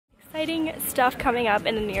Exciting stuff coming up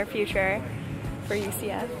in the near future for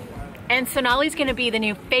UCF. And Sonali's gonna be the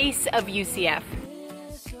new face of UCF.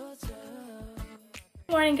 Good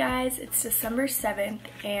morning guys, it's December 7th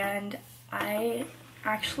and I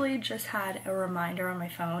actually just had a reminder on my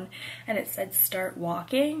phone and it said start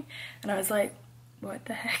walking and I was like, what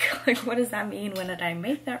the heck? Like, what does that mean? When did I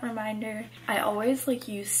make that reminder? I always like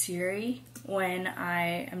use Siri when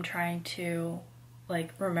I am trying to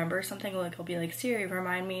like remember something. Like I'll be like, Siri,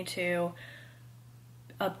 remind me to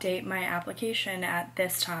update my application at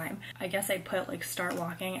this time. I guess I put like start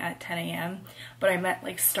walking at 10 a.m. but I meant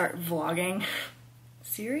like start vlogging.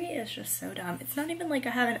 Siri is just so dumb. It's not even like I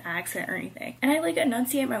have an accent or anything. And I like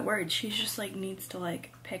enunciate my words. She's just like needs to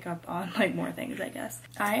like pick up on like more things, I guess.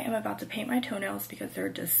 I am about to paint my toenails because they're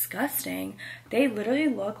disgusting. They literally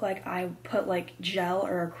look like I put like gel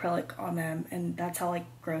or acrylic on them and that's how like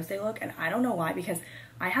gross they look. And I don't know why, because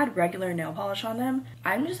I had regular nail polish on them.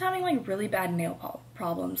 I'm just having like really bad nail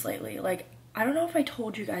problems lately. Like, I don't know if I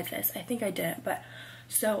told you guys this. I think I didn't, but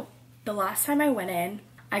so the last time I went in,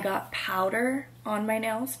 I got powder on my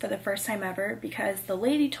nails for the first time ever because the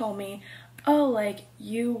lady told me, oh, like,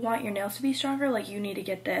 you want your nails to be stronger? Like, you need to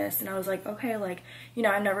get this. And I was like, okay, like, you know,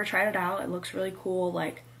 I've never tried it out. It looks really cool,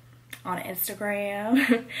 like, on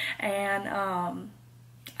Instagram. And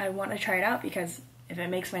I want to try it out because if it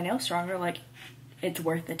makes my nails stronger, like, it's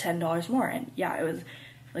worth the $10 more. And yeah, it was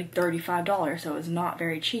like $35, so it was not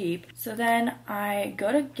very cheap. So then I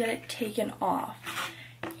go to get it taken off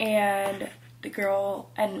and the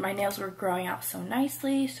girl, and my nails were growing out so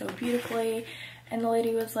nicely, so beautifully, and the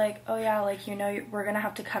lady was like, oh yeah, like, you know, we're gonna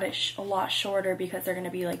have to cut it a lot shorter because they're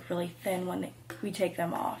gonna be like really thin when we take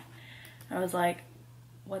them off. And I was like,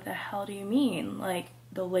 what the hell do you mean? Like,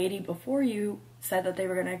 the lady before you said that they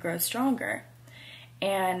were gonna grow stronger.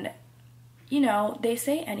 And you know, they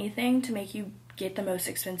say anything to make you get the most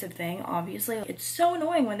expensive thing, obviously. It's so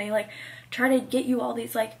annoying when they like try to get you all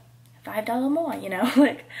these like $5 more, you know.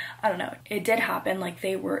 Like, I don't know, it did happen. Like,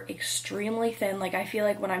 they were extremely thin. Like, I feel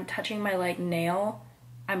like when I'm touching my like nail,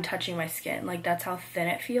 I'm touching my skin. Like, that's how thin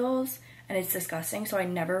it feels and it's disgusting. So I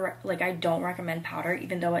never like, I don't recommend powder,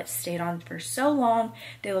 even though it stayed on for so long.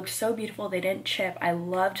 They looked so beautiful, they didn't chip. I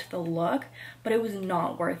loved the look, but it was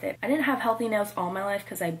not worth it. I didn't have healthy nails all my life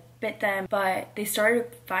because I bit them, but they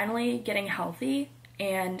started finally getting healthy,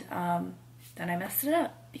 and then I messed it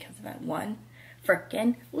up because of that one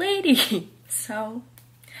frickin' lady. So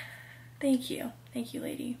thank you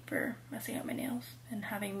lady for messing up my nails and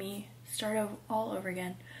having me start all over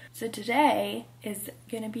again. So today is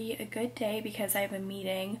gonna be a good day because I have a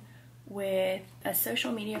meeting with a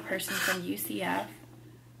social media person from UCF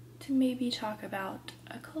to maybe talk about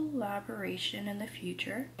a collaboration in the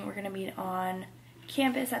future. We're gonna meet on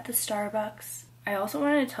campus at the Starbucks. I also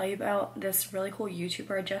wanted to tell you about this really cool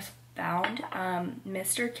YouTuber I just found,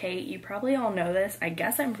 Mr. Kate. You probably all know this. I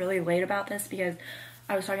guess I'm really late about this because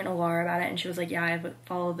I was talking to Laura about it and she was like, yeah, I've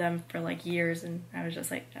followed them for like years, and I was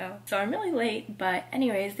just like, oh. So I'm really late, but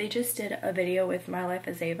anyways, they just did a video with My Life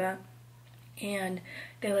as Ava and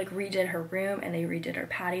they like redid her room and they redid her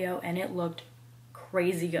patio and it looked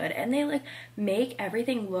crazy good. And they like make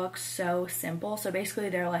everything look so simple. So basically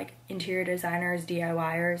they're like interior designers,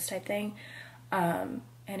 DIYers type thing.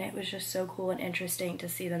 And it was just so cool and interesting to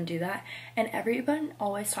see them do that. And everyone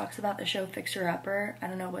always talks about the show Fixer Upper. I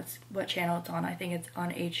don't know what channel it's on. I think it's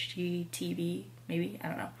on HGTV, maybe. I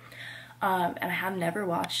don't know. And I have never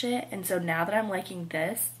watched it. And so now that I'm liking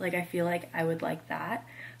this, like, I feel like I would like that.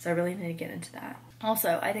 So I really need to get into that.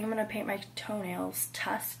 Also, I think I'm going to paint my toenails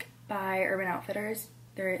Tusk by Urban Outfitters.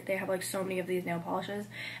 They have like so many of these nail polishes.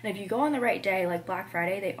 And if you go on the right day, like Black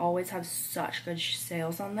Friday, they always have such good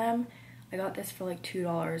sales on them. I got this for like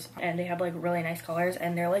 $2 and they have like really nice colors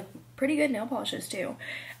and they're like pretty good nail polishes too.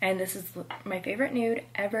 And this is my favorite nude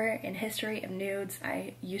ever in history of nudes.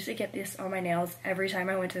 I used to get this on my nails every time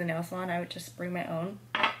I went to the nail salon. I would just bring my own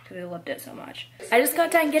because I loved it so much. I just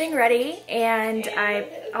got done getting ready and I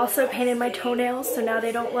also painted my toenails so now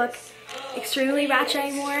they don't look extremely ratchet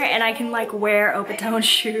anymore and I can like wear open-toed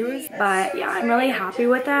shoes. But yeah, I'm really happy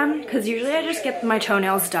with them because usually I just get my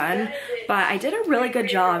toenails done, but I did a really good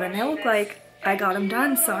job and they look like I got them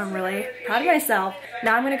done, so I'm really proud of myself.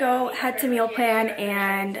 Now I'm gonna go head to meal plan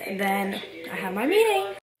and then I have my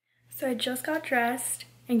meeting. So I just got dressed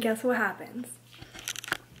and guess what happens?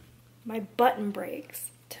 My button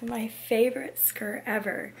breaks to my favorite skirt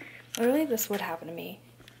ever. Literally this would happen to me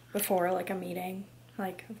before like a meeting.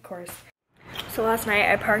 Like, of course. So last night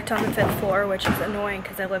I parked on the 5th floor, which is annoying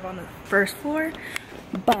because I live on the 1st floor,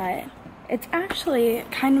 but it's actually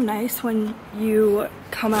kind of nice when you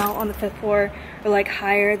come out on the 5th floor or like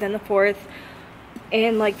higher than the 4th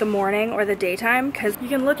in like the morning or the daytime, because you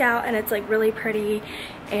can look out and it's like really pretty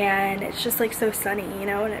and it's just like so sunny, you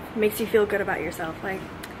know, and it makes you feel good about yourself, like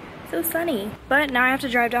so sunny. But now I have to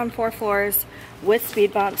drive down 4 floors with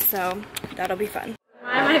speed bumps, so that'll be fun.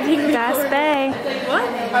 Why am I being recorded? Das Bay. What?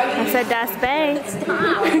 I said Das Bay.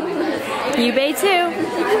 Stop. You Bay too.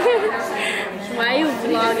 Why are you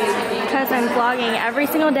vlogging? Because I'm vlogging every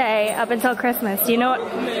single day up until Christmas. Do you know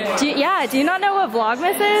what? Do you not know what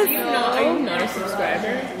Vlogmas is? No. Are you not a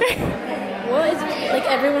subscriber? What is like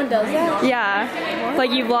everyone does that? Yeah,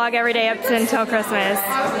 like you vlog every day up until Christmas.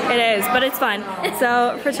 It is, but it's fun.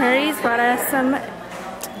 So fraternities brought us some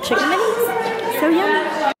chicken minis. So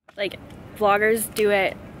yummy. Like vloggers do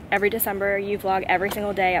it every December. You vlog every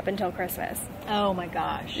single day up until Christmas. Oh my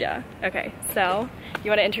gosh. Yeah. Okay. So you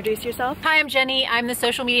want to introduce yourself? Hi, I'm Jenny. I'm the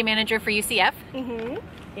social media manager for UCF.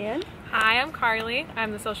 And Hi, I'm Carly.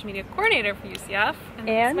 I'm the social media coordinator for UCF.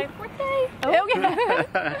 And? This is my birthday. oh,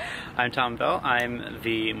 okay. I'm Tom Bell. I'm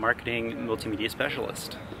the marketing multimedia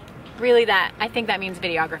specialist. Really that, I think that means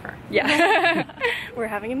videographer. Yeah. We're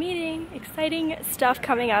having a meeting. Exciting stuff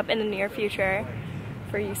coming up in the near future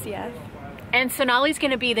for UCF. And Sonali's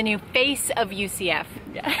gonna be the new face of UCF.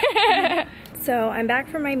 Yeah. So I'm back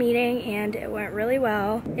from my meeting and it went really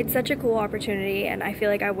well. It's such a cool opportunity and I feel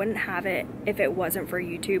like I wouldn't have it if it wasn't for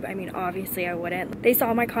YouTube. I mean, obviously I wouldn't. They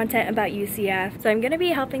saw my content about UCF, so I'm gonna be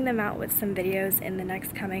helping them out with some videos in the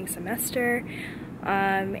next coming semester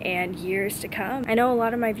and years to come. I know a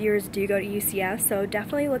lot of my viewers do go to UCF, so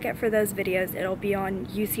definitely look out for those videos. It'll be on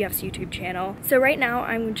UCF's YouTube channel. So right now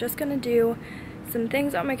I'm just gonna do some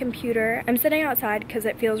things on my computer. I'm sitting outside because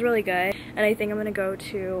it feels really good, and I think I'm gonna go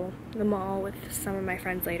to the mall with some of my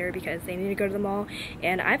friends later because they need to go to the mall,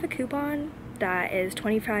 and I have a coupon that is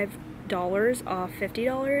 $25 off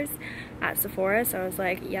 $50 at Sephora, so I was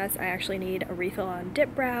like, yes, I actually need a refill on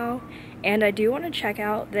Dip Brow, and I do want to check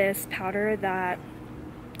out this powder that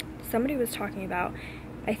somebody was talking about.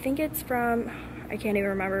 I think it's from, I can't even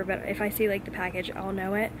remember, but if I see like the package, I'll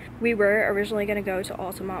know it. We were originally gonna go to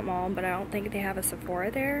Altamont Mall, but I don't think they have a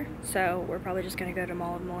Sephora there, so we're probably just gonna go to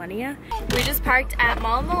Mall of Millennia. We just parked at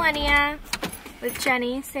Mall of Millennia with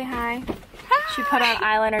Jenny. Say hi. Hi. She put on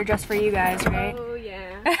eyeliner just for you guys, right? Oh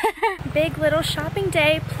yeah. Big little shopping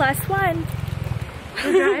day +1.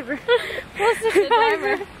 The driver. What's the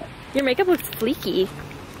driver? Your makeup looks fleeky.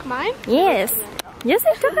 Mine? Yes. Yes,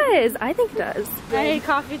 it does. I think it does. I need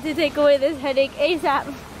coffee to take away this headache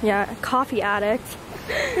ASAP. Yeah, coffee addict.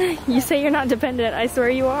 You say you're not dependent. I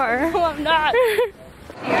swear you are. No, I'm not.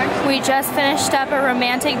 We just finished up a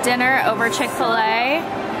romantic dinner over Chick-fil-A.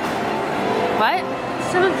 What?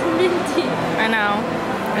 Sounds minty. I know.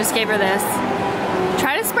 I just gave her this.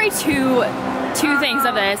 Try to spray two things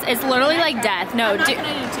of this. It's literally like death. No, I'm not gonna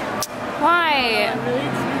do 2. Why? I really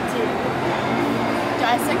just need 2. Do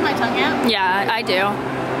I stick my tongue out? Yeah, I do.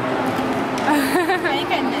 I think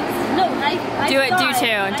I missed. No, I Do it, saw do 2,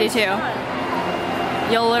 it. do I 2. saw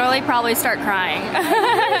it. You'll literally probably start crying.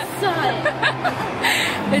 I saw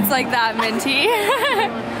it. It's like that minty.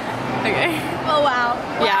 Okay. Oh wow.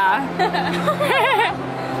 Yeah.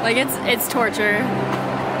 Like it's torture,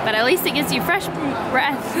 but at least it gives you fresh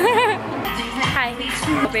breath. Hi.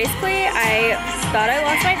 Basically, I thought I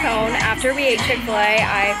lost my phone after we ate Chick-fil-A.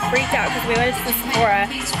 I freaked out because we went to the Sephora.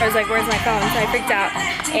 I was like, where's my phone? So I freaked out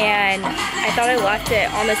and I thought I left it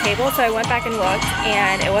on the table, so I went back and looked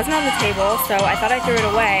and it wasn't on the table, so I thought I threw it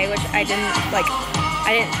away, which I didn't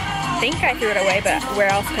think I threw it away, but where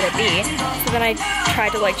else could it be? So then I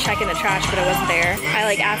tried to like check in the trash, but it wasn't there. I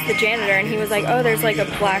like asked the janitor and he was like, oh, there's like a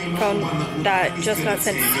black phone that just got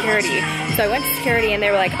sent to security. So I went to security and they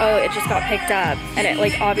were like, oh, it just got picked up. And it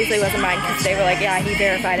like obviously wasn't mine because they were like, yeah, he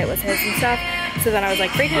verified it was his and stuff. So then I was like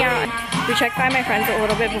freaking out. We checked Find My Friends a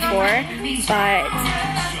little bit before, but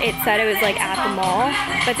it said it was like at the mall,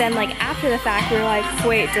 but then like after the fact we were like,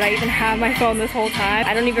 wait, did I even have my phone this whole time?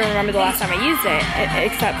 I don't even remember the last time I used it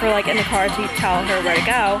except for like in the car to tell her where to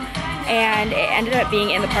go, and it ended up being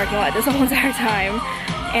in the parking lot this whole entire time.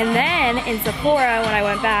 And then in Sephora, when I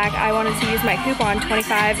went back, I wanted to use my coupon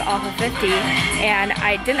 25 off of 50, and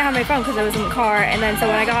I didn't have my phone because I was in the car. And then so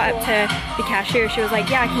when I got up to the cashier, she was like,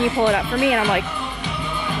 yeah, can you pull it up for me? And I'm like,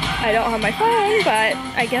 I don't have my phone, but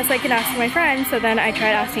I guess I can ask my friend. So then I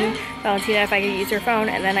tried asking Valentina if I could use her phone,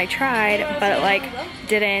 and then I tried, but it like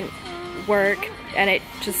didn't work, and it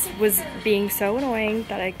just was being so annoying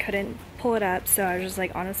that I couldn't pull it up. So I was just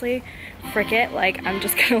like, honestly, frick it, like I'm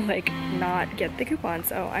just gonna like not get the coupon.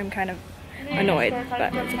 So I'm kind of annoyed,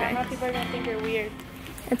 but it's okay. People are gonna think you're weird.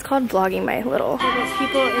 It's called vlogging my little. Because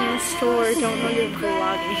people in the store don't know you're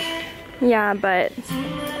vlogging. Yeah, but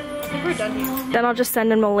We're done here. Then I'll just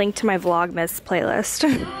send him a link to my Vlogmas playlist.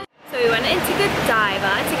 So we went into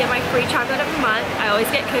Godiva to get my free chocolate of the month. I always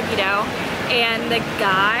get cookie dough. And the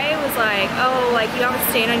guy was like, oh, like you have a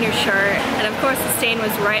stain on your shirt. And of course the stain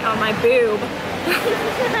was right on my boob.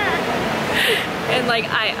 And like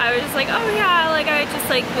I was just like, oh yeah, like I just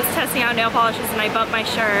like was testing out nail polishes and I bumped my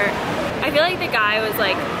shirt. I feel like the guy was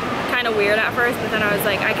like kind of weird at first, but then I was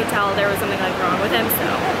like, I could tell there was something like wrong with him,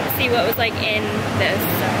 so see what was like in this.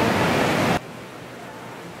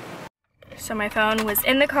 So my phone was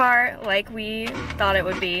in the car like we thought it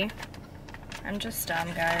would be. I'm just dumb,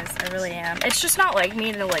 guys. I really am. It's just not like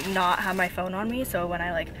me to like not have my phone on me, so when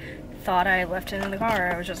I like thought I left it in the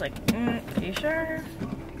car, I was just like, you sure?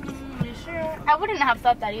 You sure? I wouldn't have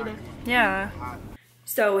thought that either. Yeah.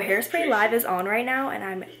 So Hairspray Live is on right now and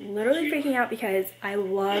I'm literally freaking out because I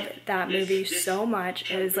love that movie so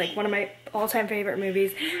much. It is like one of my all-time favorite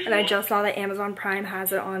movies and I just saw that Amazon Prime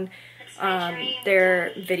has it on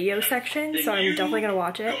their video section, so I'm definitely gonna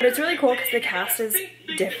watch it. But it's really cool because the cast is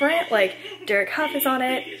different. Like Derek Huff is on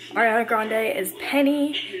it, Ariana Grande is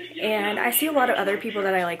Penny, and I see a lot of other people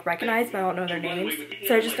that I like recognize but I don't know their names.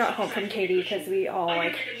 So I just got home from Katie because we all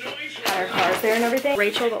like had our cars there and everything.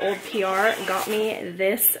 Rachel, the old PR, got me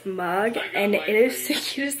this mug and it is the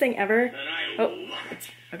cutest thing ever. Oh, it's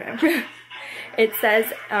okay. It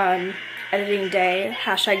says editing day,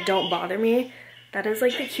 hashtag don't bother me. That is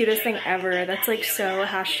like the cutest thing ever. That's like so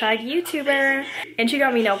hashtag YouTuber. And she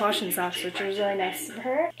got me nail polish and socks, which was really nice of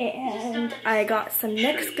her. And I got some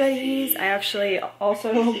NYX goodies. I actually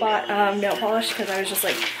also bought nail polish because I was just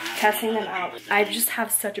like testing them out. I just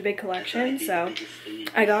have such a big collection, so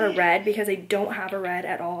I got a red because I don't have a red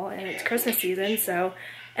at all and it's Christmas season, so.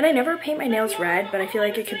 And I never paint my nails red, but I feel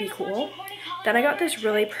like it could be cool. Then I got this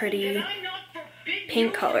really pretty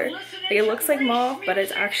pink color. Like it looks like mauve, but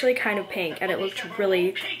it's actually kind of pink and it looked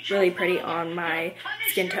really, really pretty on my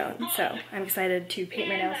skin tone. So I'm excited to paint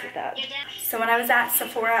my nails with that. So when I was at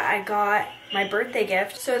Sephora, I got my birthday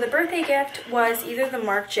gift. So the birthday gift was either the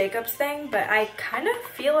Marc Jacobs thing, but I kind of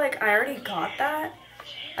feel like I already got that.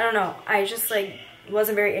 I don't know. I just like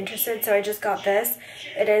wasn't very interested, so I just got this.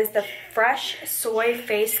 It is the Fresh Soy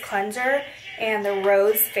Face Cleanser and the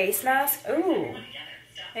Rose Face Mask. Ooh.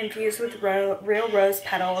 Infused with real rose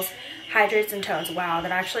petals, hydrates and tones. Wow,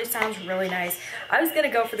 that actually sounds really nice. I was gonna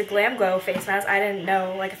go for the Glam Glow face mask. I didn't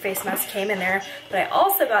know like a face mask came in there, but I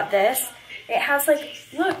also got this. It has like,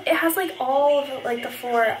 look, it has like all of like the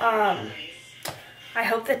four, I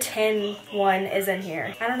hope the tin one is in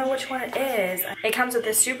here. I don't know which one it is. It comes with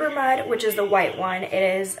the Super Mud, which is the white one.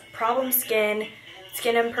 It is Problem Skin,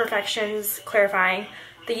 Skin Imperfections Clarifying.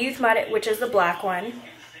 The Youth Mud, which is the black one.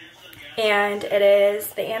 And it is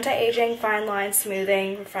the Anti-Aging Fine Line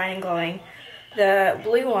Smoothing Refining Glowing. The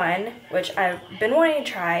blue one, which I've been wanting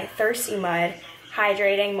to try, Thirsty Mud,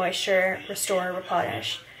 Hydrating Moisture Restore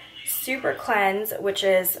Replenish. Super Cleanse, which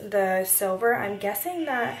is the silver. I'm guessing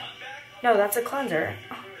that, no, that's a cleanser.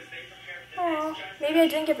 Oh, maybe I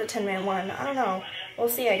didn't get the Tin Man one. I don't know. We'll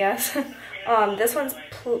see, I guess. This one's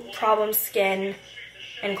Problem Skin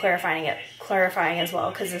and clarifying as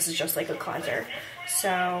well, because this is just like a cleanser.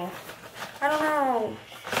 So I don't know.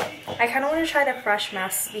 I kind of want to try the Fresh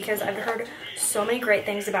mask because I've heard so many great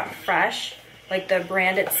things about Fresh, like the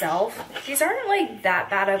brand itself. These aren't like that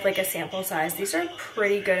bad of like a sample size. These are a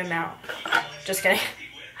pretty good amount. Just kidding.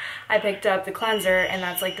 I picked up the cleanser and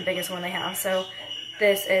that's like the biggest one they have. So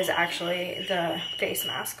this is actually the face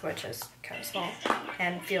mask, which is kind of small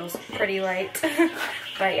and feels pretty light.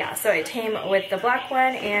 But yeah, so it came with the black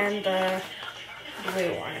one and the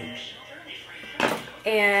blue one.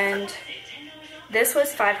 And this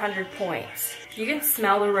was 500 points. You can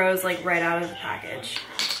smell the rose like right out of the package.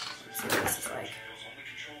 Let's see what this is like.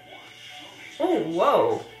 Oh,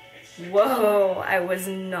 whoa. Whoa, I was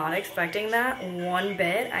not expecting that one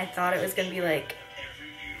bit. I thought it was gonna be like,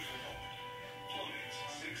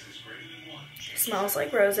 smells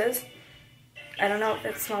like roses. I don't know if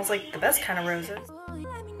it smells like the best kind of roses. Let me